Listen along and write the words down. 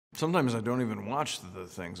Sometimes I don't even watch the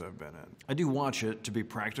things I've been in. I do watch it to be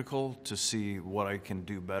practical, to see what I can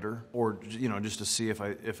do better, or just to see if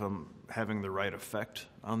I'm having the right effect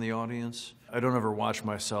on the audience. I don't ever watch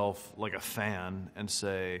myself like a fan and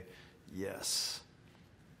say, "Yes,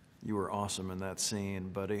 you were awesome in that scene,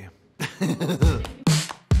 buddy."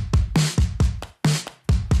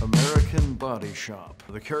 American Body Shop.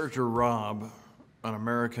 The character Rob on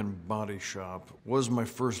American Body Shop was my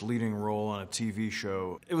first leading role on a TV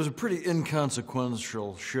show. It was a pretty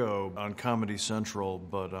inconsequential show on Comedy Central,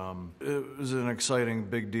 but it was an exciting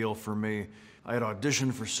big deal for me. I had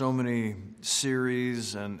auditioned for so many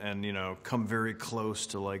series and come very close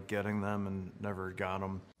to like getting them and never got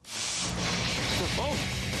them. Oh,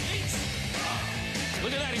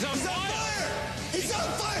 look at that, he's on fire! He's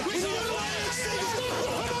on fire! He's on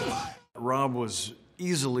fire! Rob was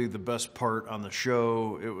easily the best part on the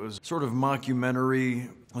show. It was sort of mockumentary.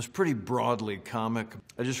 It was pretty broadly comic.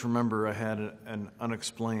 I just remember I had an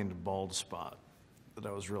unexplained bald spot that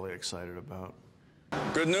I was really excited about.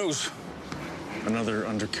 Good news. Another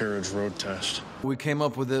undercarriage road test. We came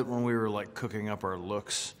up with it when we were like cooking up our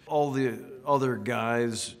looks. All the other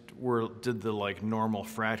guys did the like normal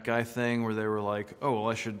frat guy thing where they were like, "Oh, well,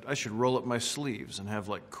 I should roll up my sleeves and have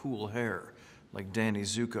like cool hair like Danny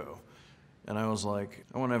Zuko." And I was like,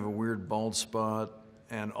 I want to have a weird bald spot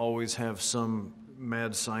and always have some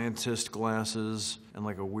mad scientist glasses and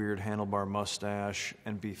like a weird handlebar mustache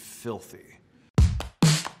and be filthy.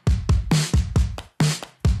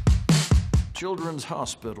 Children's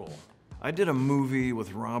Hospital. I did a movie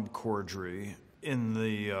with Rob Corddry in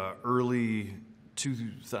the early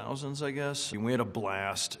 2000s, I guess. We had a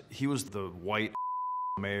blast. He was the white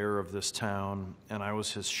mayor of this town, and I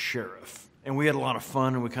was his sheriff. And we had a lot of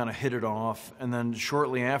fun, and we kind of hit it off. And then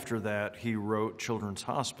shortly after that, he wrote Children's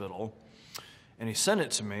Hospital, and he sent it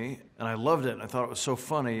to me, and I loved it, and I thought it was so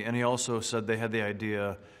funny. And he also said they had the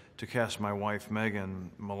idea to cast my wife, Megan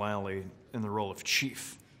Mullally, in the role of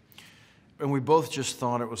Chief. And we both just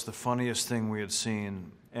thought it was the funniest thing we had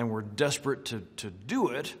seen, and we're desperate to do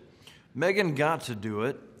it. Megan got to do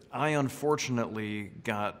it. I unfortunately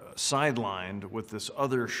got sidelined with this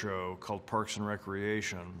other show called Parks and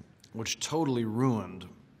Recreation, which totally ruined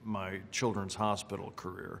my Children's Hospital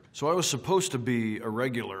career. So I was supposed to be a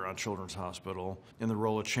regular on Children's Hospital in the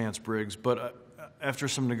role of Chance Briggs, but after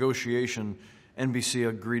some negotiation, NBC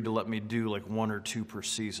agreed to let me do like 1 or 2 per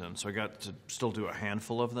season, so I got to still do a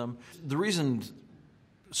handful of them. The reason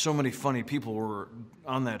so many funny people were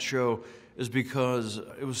on that show is because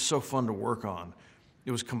it was so fun to work on. It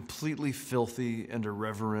was completely filthy and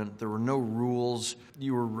irreverent. There were no rules.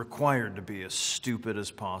 You were required to be as stupid as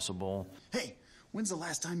possible. Hey, when's the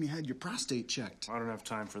last time you had your prostate checked? I don't have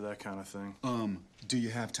time for that kind of thing. Do you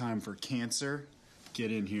have time for cancer?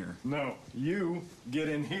 Get in here. No, you get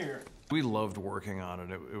in here. We loved working on it.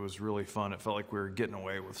 It was really fun. It felt like we were getting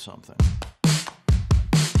away with something.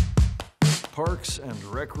 Parks and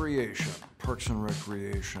Recreation. Parks and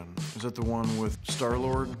Recreation. Is that the one with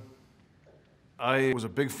Star-Lord? I was a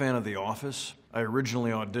big fan of The Office. I originally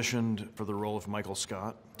auditioned for the role of Michael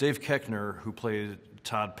Scott. Dave Koechner, who played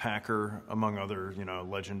Todd Packer, among other,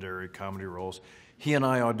 legendary comedy roles, he and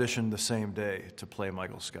I auditioned the same day to play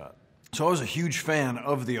Michael Scott. So I was a huge fan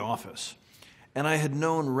of The Office. And I had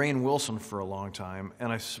known Rainn Wilson for a long time,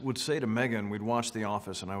 and I would say to Megan, we'd watch The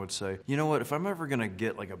Office, and I would say, you know what, if I'm ever gonna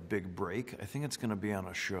get like a big break, I think it's gonna be on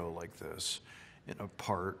a show like this, in a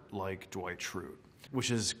part like Dwight Schrute,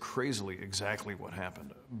 which is crazily exactly what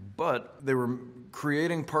happened. But they were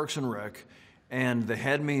creating Parks and Rec, and they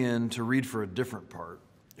had me in to read for a different part,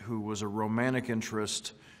 who was a romantic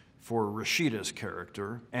interest for Rashida's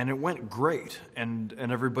character, and it went great, and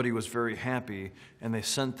everybody was very happy, and they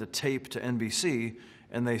sent the tape to NBC,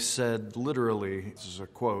 and they said, literally, this is a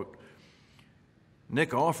quote,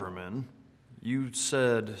 "Nick Offerman, you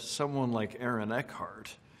said someone like Aaron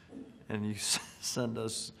Eckhart, and you send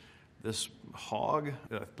us this hog?"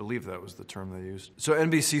 I believe that was the term they used. So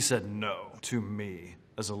NBC said no to me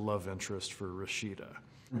as a love interest for Rashida.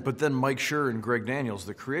 But then Mike Schur and Greg Daniels,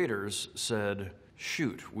 the creators, said,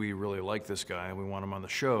 shoot, we really like this guy and we want him on the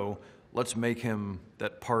show. Let's make him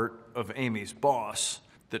that part of Amy's boss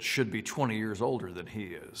that should be 20 years older than he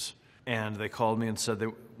is. And they called me and said they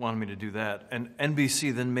wanted me to do that. And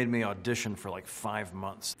NBC then made me audition for like 5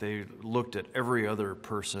 months. They looked at every other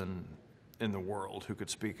person in the world who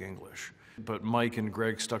could speak English. But Mike and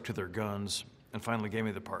Greg stuck to their guns and finally gave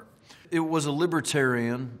me the part. It was a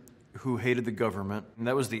libertarian who hated the government, and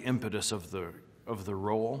that was the impetus of the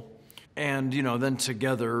role. And, then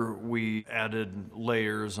together we added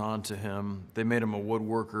layers onto him. They made him a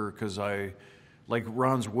woodworker because I Like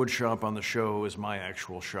Ron's wood shop on the show is my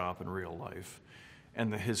actual shop in real life.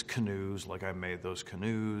 And his canoes, like I made those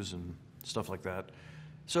canoes and stuff like that.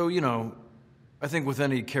 So, you know, I think with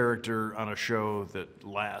any character on a show that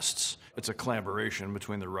lasts, it's a collaboration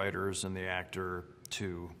between the writers and the actor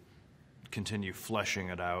to continue fleshing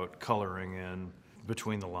it out, coloring in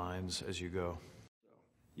between the lines as you go.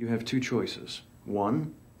 You have two choices.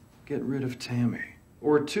 One, get rid of Tammy.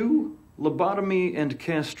 Or two, lobotomy and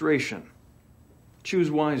castration. Choose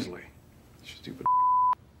wisely. Stupid.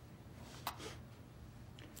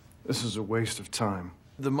 This is a waste of time.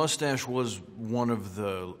 The mustache was one of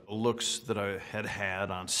the looks that I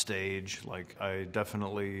had on stage. Like, I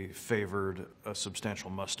definitely favored a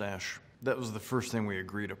substantial mustache. That was the first thing we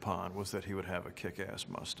agreed upon, was that he would have a kick-ass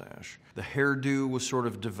mustache. The hairdo was sort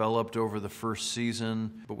of developed over the first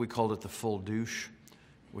season, but we called it the full douche.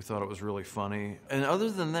 We thought it was really funny. And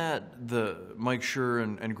other than that, Mike Schur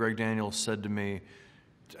and Greg Daniels said to me,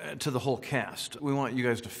 to the whole cast, we want you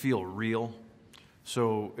guys to feel real.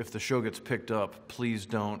 So if the show gets picked up, please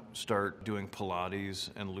don't start doing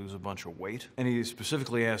Pilates and lose a bunch of weight. And he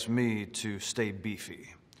specifically asked me to stay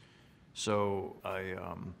beefy. So I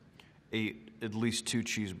ate at least 2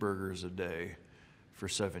 cheeseburgers a day for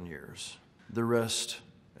 7 years. The rest,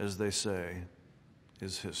 as they say,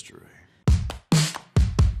 is history.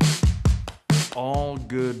 All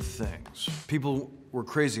good things. People were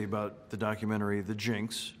crazy about the documentary The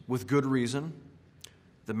Jinx, with good reason.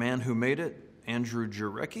 The man who made it, Andrew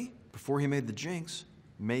Jarecki, before he made The Jinx,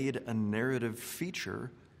 made a narrative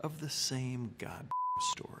feature of the same goddamn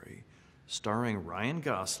story, starring Ryan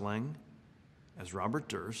Gosling as Robert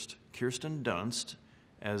Durst, Kirsten Dunst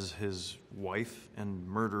as his wife and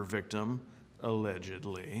murder victim,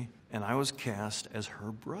 allegedly, and I was cast as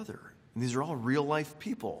her brother. And these are all real-life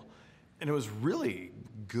people. And it was really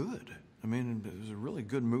good. I mean, it was a really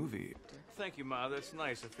good movie. Thank you, Ma. That's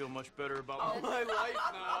nice. I feel much better about my life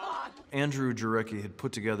now. Andrew Jarecki had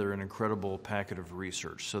put together an incredible packet of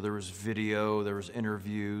research. So there was video, there was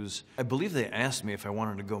interviews. I believe they asked me if I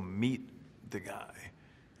wanted to go meet the guy.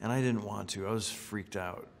 And I didn't want to. I was freaked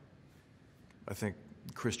out. I think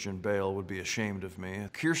Christian Bale would be ashamed of me.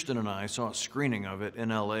 Kirsten and I saw a screening of it in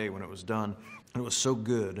LA when it was done. And it was so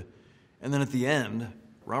good. And then at the end,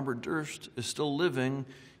 Robert Durst is still living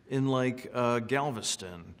in, like,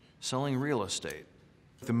 Galveston, selling real estate.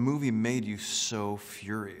 The movie made you so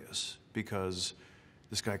furious because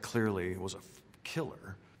this guy clearly was a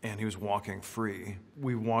killer, and he was walking free.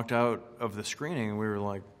 We walked out of the screening, and we were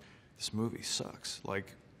like, this movie sucks.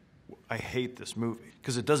 Like, I hate this movie.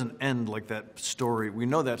 Because it doesn't end like that story. We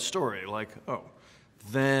know that story, like, oh,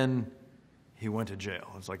 then he went to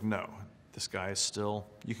jail. It's like, no, this guy is still,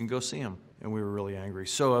 you can go see him. And we were really angry.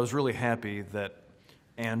 So I was really happy that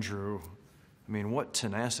Andrew, I mean, what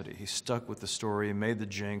tenacity. He stuck with the story, made The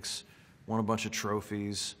Jinx, won a bunch of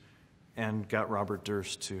trophies, and got Robert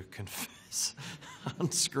Durst to confess on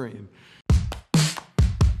screen.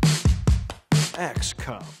 Axe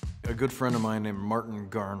Cop. A good friend of mine named Martin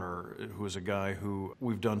Garner, who is a guy who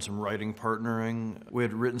we've done some writing partnering. We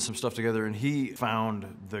had written some stuff together, and he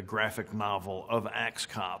found the graphic novel of Axe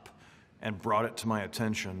Cop and brought it to my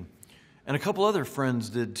attention. And a couple other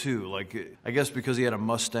friends did too, like, I guess because he had a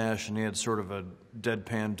mustache and he had sort of a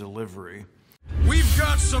deadpan delivery. We've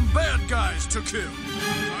got some bad guys to kill.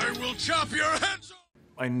 I will chop your heads off.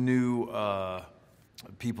 I knew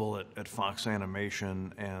people at Fox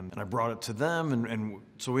Animation, and I brought it to them, and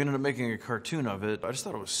so we ended up making a cartoon of it. I just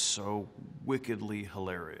thought it was so wickedly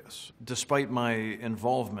hilarious. Despite my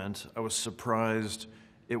involvement, I was surprised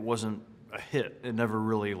it wasn't a hit. It never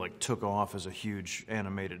really, like, took off as a huge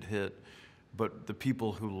animated hit, but the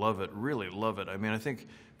people who love it really love it. I mean, I think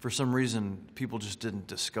for some reason people just didn't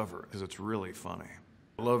discover it because it's really funny.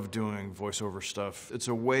 I love doing voiceover stuff. It's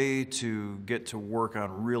a way to get to work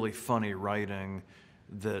on really funny writing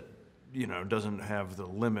that, you know, doesn't have the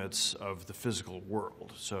limits of the physical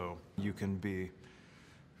world. So you can be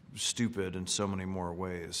stupid in so many more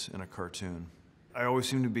ways in a cartoon. I always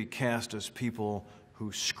seem to be cast as people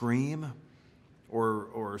who scream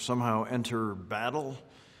or somehow enter battle.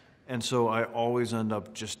 And so I always end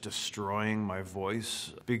up just destroying my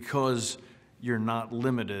voice because you're not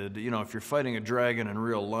limited. You know, if you're fighting a dragon in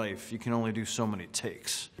real life, you can only do so many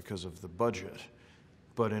takes because of the budget.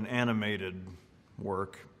 But in animated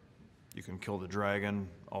work, you can kill the dragon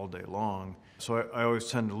all day long. So I always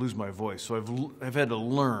tend to lose my voice. So I've had to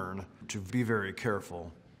learn to be very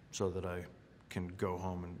careful so that I can go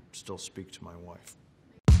home and still speak to my wife.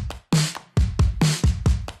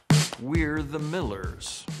 We're the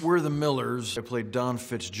Millers. We're the Millers. I played Don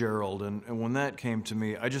Fitzgerald, and when that came to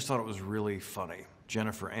me, I just thought it was really funny.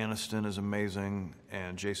 Jennifer Aniston is amazing,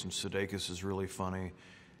 and Jason Sudeikis is really funny.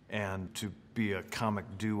 And to be a comic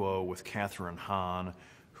duo with Kathryn Hahn,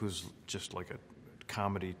 who's just like a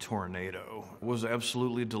comedy tornado, was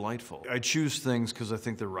absolutely delightful. I choose things because I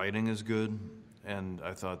think the writing is good, and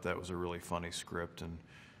I thought that was a really funny script and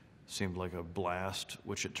seemed like a blast,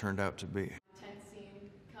 which it turned out to be. Tense scene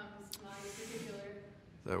comes to mind in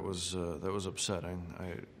particular. That was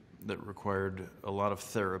upsetting. That required a lot of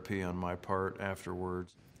therapy on my part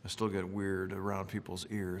afterwards. I still get weird around people's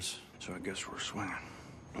ears. So I guess we're swinging.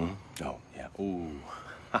 Hmm? Oh, yeah. Ooh.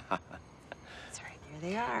 That's right, here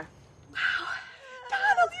they are. Wow.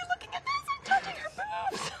 Donald, you looking at this? I'm touching her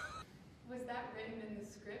boobs. Was that written in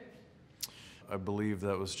the script? I believe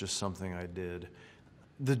that was just something I did.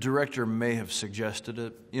 The director may have suggested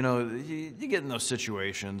it. You know, you get in those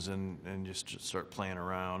situations and just start playing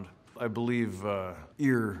around. I believe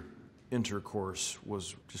ear intercourse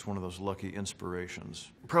was just one of those lucky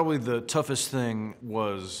inspirations. Probably the toughest thing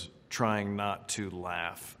was trying not to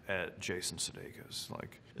laugh at Jason Sudeikis,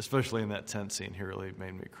 like, especially in that tent scene. He really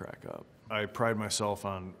made me crack up. I pride myself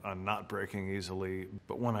on not breaking easily,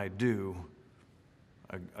 but when I do,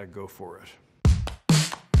 I go for it.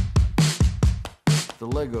 The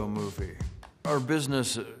Lego Movie. Our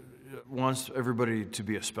business wants everybody to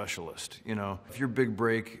be a specialist, you know. If your big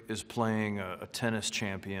break is playing a tennis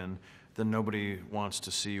champion, then nobody wants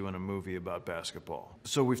to see you in a movie about basketball.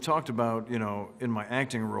 So we've talked about, you know, in my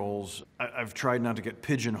acting roles, I've tried not to get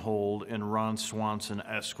pigeonholed in Ron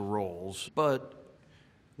Swanson-esque roles, but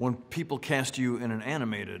when people cast you in an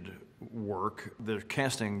animated work, they're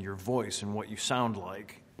casting your voice and what you sound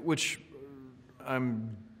like, which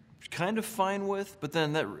I'm kind of fine with, but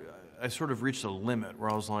then I sort of reached a limit where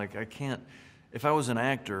I was like, I can't, if I was an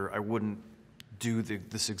actor, I wouldn't do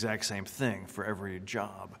this exact same thing for every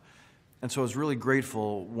job. And so I was really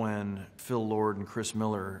grateful when Phil Lord and Chris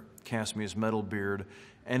Miller cast me as Metalbeard.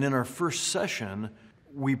 And in our first session,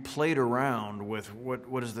 we played around with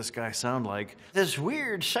what does this guy sound like? This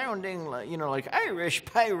weird sounding, you know, like Irish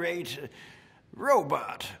pirate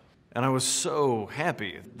robot. And I was so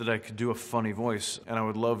happy that I could do a funny voice, and I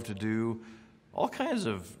would love to do all kinds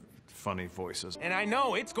of funny voices. And I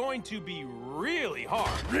know it's going to be really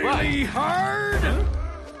hard. Really hard?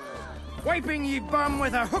 Wiping ye bum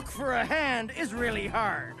with a hook for a hand is really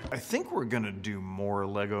hard. I think we're gonna do more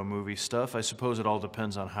Lego Movie stuff. I suppose it all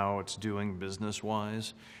depends on how it's doing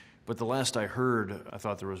business-wise. But the last I heard, I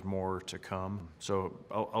thought there was more to come. So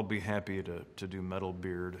I'll be happy to do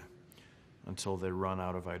Metalbeard until they run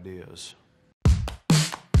out of ideas.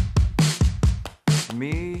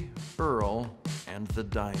 Me, Earl, and the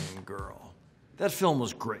Dying Girl. That film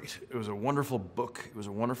was great. It was a wonderful book. It was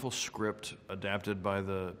a wonderful script adapted by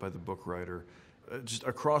the book writer. Just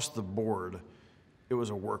across the board, it was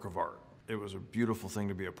a work of art. It was a beautiful thing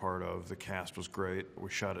to be a part of. The cast was great. We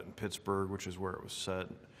shot it in Pittsburgh, which is where it was set.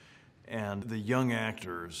 And the young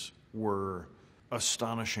actors were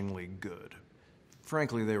astonishingly good.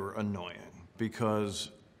 Frankly, they were annoying because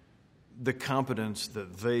the competence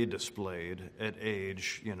that they displayed at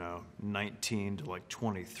age, 19 to like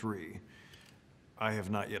 23, I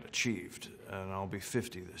have not yet achieved, and I'll be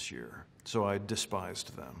 50 this year. So I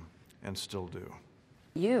despised them, and still do.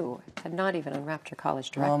 You had not even unwrapped your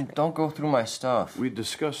college directory. Mom, don't go through my stuff. We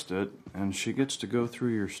discussed it, and she gets to go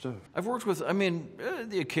through your stuff. I've worked with,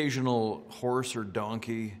 the occasional horse or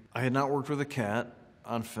donkey. I had not worked with a cat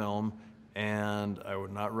on film, and I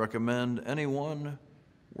would not recommend anyone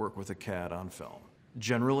work with a cat on film.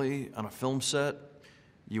 Generally, on a film set,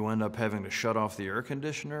 you end up having to shut off the air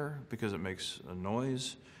conditioner because it makes a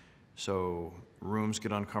noise, so rooms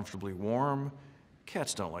get uncomfortably warm.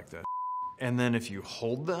 Cats don't like that. And then if you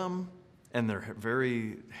hold them, and they're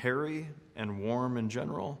very hairy and warm in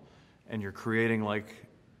general, and you're creating like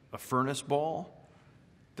a furnace ball,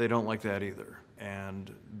 they don't like that either.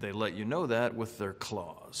 And they let you know that with their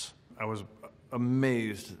claws. I was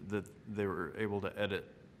amazed that they were able to edit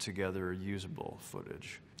together usable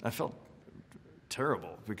footage. I felt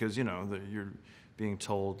terrible because, that you're being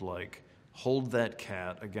told, like, hold that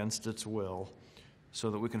cat against its will so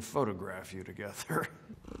that we can photograph you together.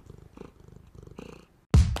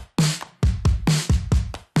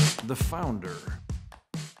 The founder,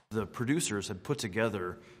 the producers had put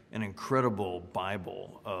together an incredible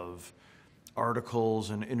Bible of articles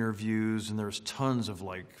and interviews, and there's tons of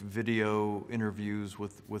video interviews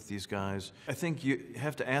with these guys. I think you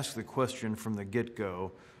have to ask the question from the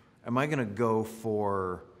get-go, am I gonna go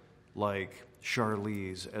for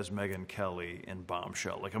Charlize as Megyn Kelly in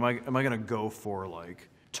Bombshell? Like, am I gonna go for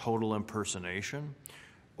total impersonation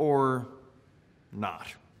or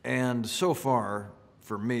not? And so far,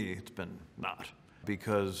 for me, it's been not.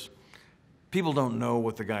 because people don't know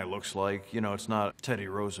what the guy looks like. You know, it's not Teddy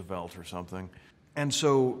Roosevelt or something. And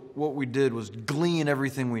so what we did was glean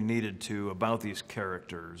everything we needed to about these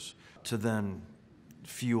characters to then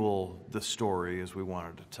fuel the story as we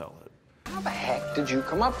wanted to tell it. How the heck did you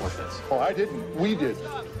come up with this? Oh, I didn't. We did.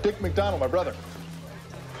 Dick McDonald, my brother.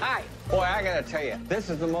 Hi. Boy, I gotta tell you, this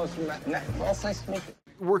is the most... Well, it's nice to meet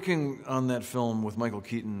you. Working on that film with Michael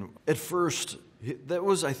Keaton, at first, that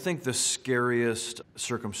was, I think, the scariest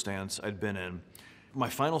circumstance I'd been in. My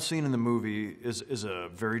final scene in the movie is a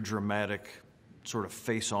very dramatic sort of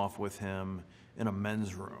face-off with him in a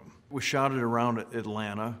men's room. We shot it around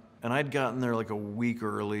Atlanta, and I'd gotten there like a week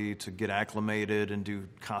early to get acclimated and do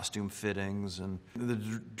costume fittings. And the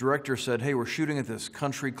director said, hey, we're shooting at this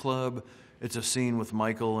country club. It's a scene with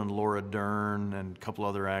Michael and Laura Dern and a couple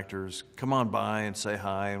other actors. Come on by and say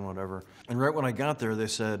hi and whatever. And right when I got there,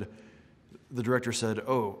 the director said,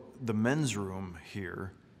 oh, the men's room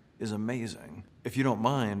here is amazing. If you don't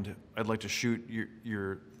mind, I'd like to shoot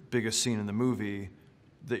your biggest scene in the movie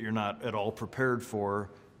that you're not at all prepared for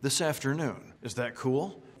this afternoon. Is that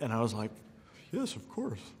cool? And I was like, yes, of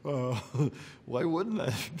course. Why wouldn't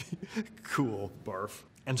that be cool? Barf.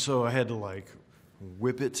 And so I had to like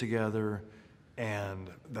whip it together, and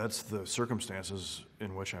that's the circumstances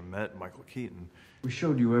in which I met Michael Keaton. We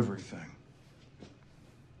showed you everything.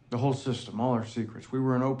 The whole system, all our secrets. We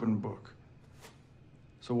were an open book.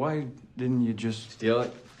 So why didn't you just... Steal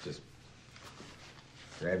it? Just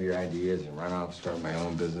grab your ideas and run off, start my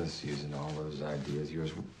own business using all those ideas.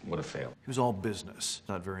 Yours would have failed. He was all business.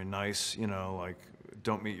 Not very nice, you know, like,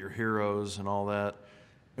 don't meet your heroes and all that.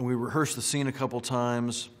 And we rehearsed the scene a couple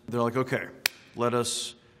times. They're like, okay, let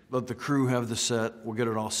the crew have the set. We'll get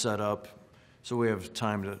it all set up. So we have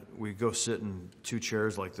time we go sit in 2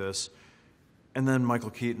 chairs like this. And then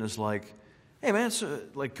Michael Keaton is like, hey man, it's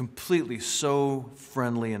like completely so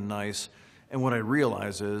friendly and nice. And what I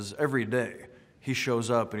realize is every day he shows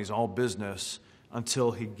up and he's all business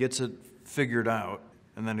until he gets it figured out.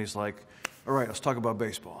 And then he's like, all right, let's talk about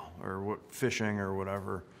baseball or fishing or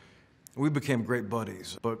whatever. We became great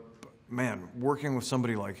buddies. But man, working with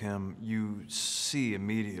somebody like him, you see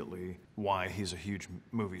immediately why he's a huge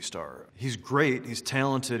movie star. He's great, he's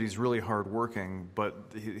talented, he's really hardworking,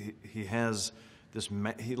 but he has this,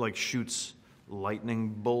 he like shoots lightning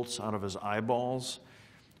bolts out of his eyeballs.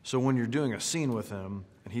 So when you're doing a scene with him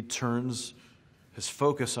and he turns his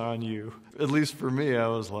focus on you, at least for me, I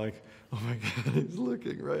was like, oh my God, he's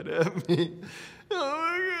looking right at me. Oh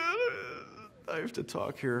my God, I have to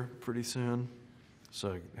talk here pretty soon.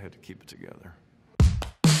 So I had to keep it together.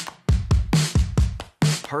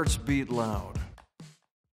 Hearts Beat Loud.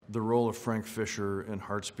 The role of Frank Fisher in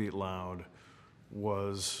Hearts Beat Loud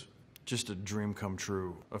was just a dream come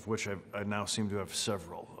true, of which I now seem to have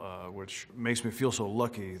several, which makes me feel so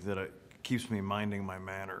lucky that it keeps me minding my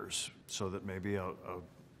manners so that maybe I'll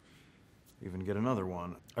even get another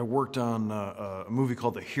one. I worked on a movie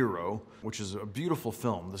called The Hero, which is a beautiful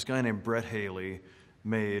film. This guy named Brett Haley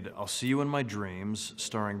made I'll See You in My Dreams,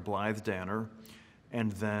 starring Blythe Danner,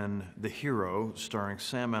 and then The Hero, starring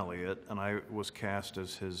Sam Elliott, and I was cast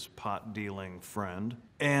as his pot-dealing friend.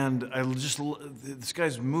 And this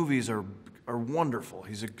guy's movies are wonderful.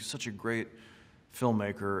 He's such a great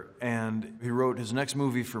filmmaker, and he wrote his next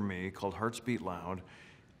movie for me called Hearts Beat Loud,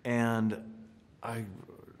 and I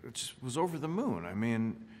just was over the moon. I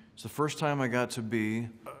mean, it's the first time I got to be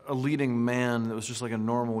a leading man that was just like a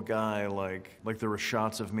normal guy, like there were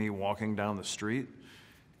shots of me walking down the street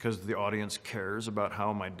because the audience cares about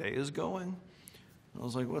how my day is going. I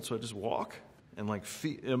was like, what, so I just walk and like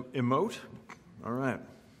emote? All right,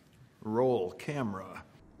 roll, camera.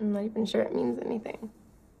 I'm not even sure it means anything.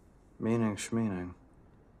 Meaning schmeaning.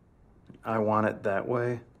 I want it that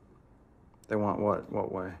way. They want what?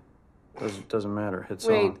 What way? Doesn't matter. Hit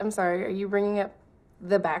song. Wait, I'm sorry. Are you bringing up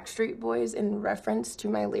the Backstreet Boys in reference to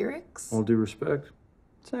my lyrics? All due respect,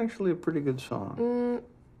 it's actually a pretty good song.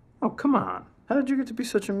 Oh, come on. How did you get to be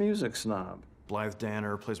such a music snob? Blythe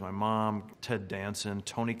Danner plays my mom, Ted Danson,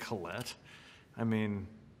 Toni Collette. I mean,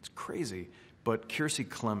 it's crazy. But Kiersey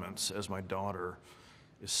Clements as my daughter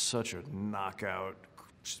is such a knockout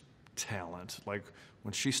talent. Like,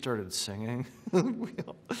 when she started singing,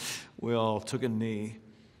 we all took a knee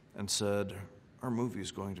and said, our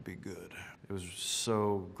movie's going to be good. It was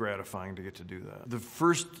so gratifying to get to do that. The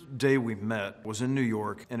first day we met was in New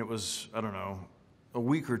York, and it was, I don't know, a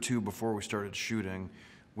week or two before we started shooting,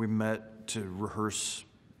 we met to rehearse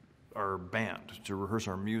our band, to rehearse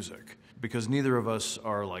our music, because neither of us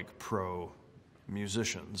are like pro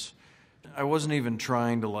musicians. I wasn't even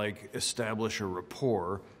trying to like establish a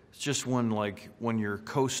rapport. It's just when your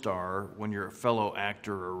co-star, when your fellow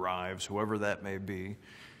actor arrives, whoever that may be,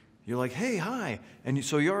 you're like, hey, hi. And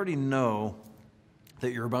so you already know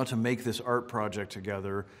that you're about to make this art project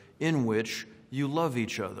together in which you love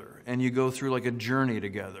each other and you go through like a journey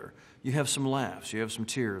together. You have some laughs, you have some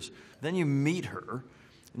tears. Then you meet her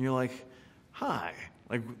and you're like, hi.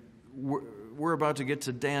 Like, we're about to get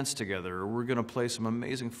to dance together, or we're going to play some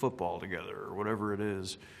amazing football together, or whatever it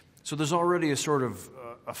is. So there's already a sort of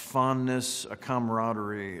a fondness, a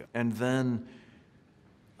camaraderie, and then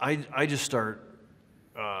I just start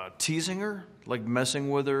teasing her, like messing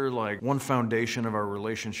with her. Like, one foundation of our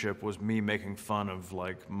relationship was me making fun of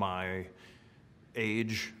like my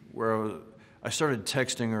age, where I started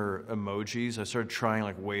texting her emojis. I started trying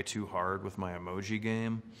like way too hard with my emoji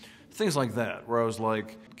game. Things like that, where I was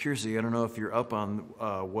like, Kiersey, I don't know if you're up on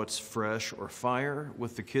what's fresh or fire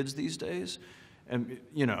with the kids these days. And,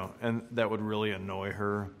 and that would really annoy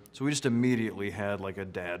her. So we just immediately had like a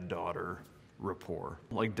dad-daughter rapport.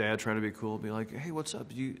 Like, dad trying to be cool, be like, hey, what's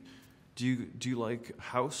up? Do you like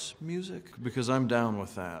house music? Because I'm down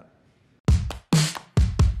with that.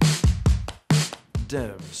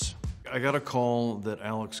 Devs. I got a call that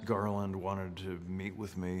Alex Garland wanted to meet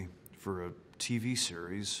with me for a TV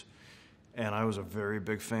series, and I was a very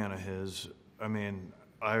big fan of his. I mean,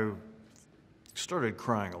 I started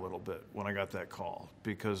crying a little bit when I got that call,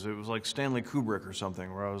 because it was like Stanley Kubrick or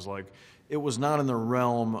something, where I was like, it was not in the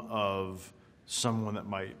realm of someone that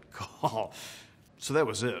might call. So that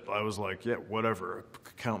was it. I was like, yeah, whatever,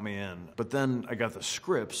 count me in. But then I got the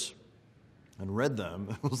scripts and read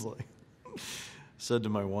them. I was like, said to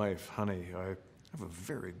my wife, honey, I have a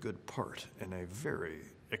very good part in a very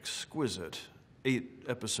exquisite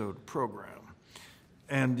 8-episode program.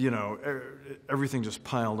 And, everything just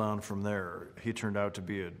piled on from there. He turned out to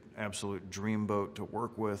be an absolute dreamboat to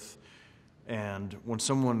work with. And when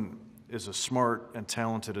someone is as smart and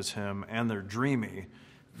talented as him, and they're dreamy,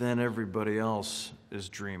 then everybody else is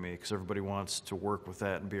dreamy, because everybody wants to work with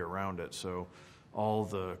that and be around it. So all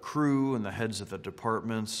the crew and the heads of the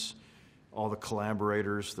departments, all the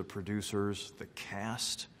collaborators, the producers, the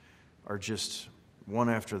cast are just one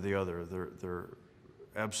after the other. They're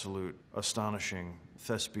absolute astonishing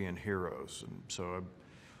thespian heroes, and so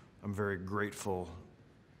I'm very grateful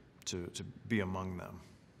to be among them.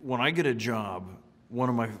 When I get a job, one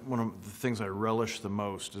of the things I relish the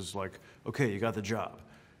most is like, okay, you got the job.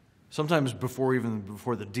 Sometimes before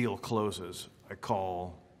the deal closes, I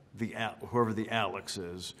call whoever the Alex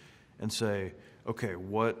is and say, okay,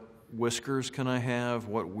 what whiskers can I have?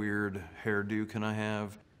 What weird hairdo can I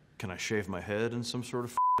have? Can I shave my head in some sort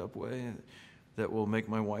of up way that will make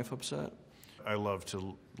my wife upset? I love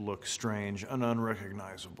to look strange and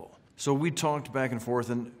unrecognizable. So we talked back and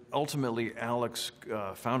forth, and ultimately Alex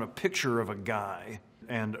found a picture of a guy,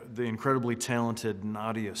 and the incredibly talented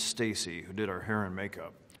Nadia Stacy, who did our hair and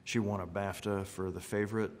makeup. She won a BAFTA for The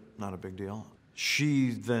Favorite, not a big deal.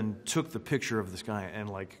 She then took the picture of this guy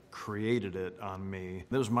and created it on me.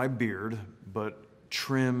 That was my beard, but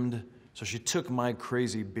trimmed. So she took my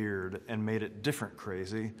crazy beard and made it different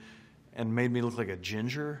crazy and made me look like a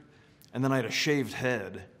ginger. And then I had a shaved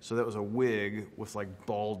head, so that was a wig with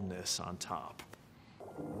baldness on top.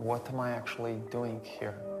 What am I actually doing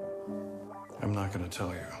here? I'm not gonna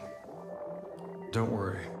tell you. Don't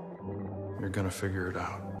worry, you're gonna figure it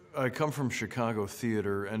out. I come from Chicago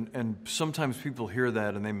theater, and sometimes people hear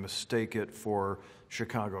that and they mistake it for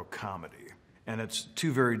Chicago comedy. And it's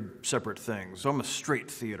two very separate things. So I'm a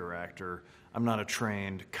straight theater actor. I'm not a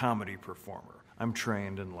trained comedy performer. I'm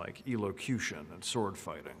trained in elocution and sword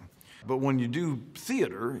fighting. But when you do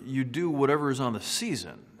theater, you do whatever is on the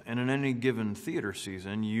season. And in any given theater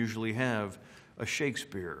season, you usually have a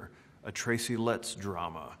Shakespeare, a Tracy Letts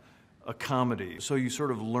drama, a comedy. So you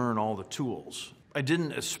sort of learn all the tools. I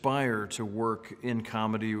didn't aspire to work in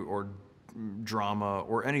comedy or drama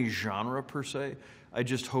or any genre per se. I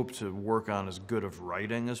just hoped to work on as good of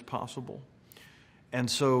writing as possible. And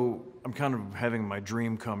so I'm kind of having my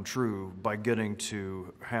dream come true by getting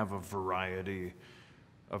to have a variety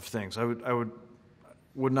of things. I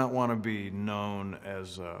would not want to be known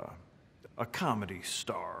as a comedy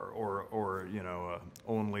star or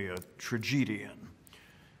only a tragedian.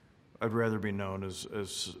 I'd rather be known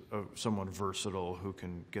as someone versatile who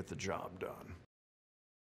can get the job done.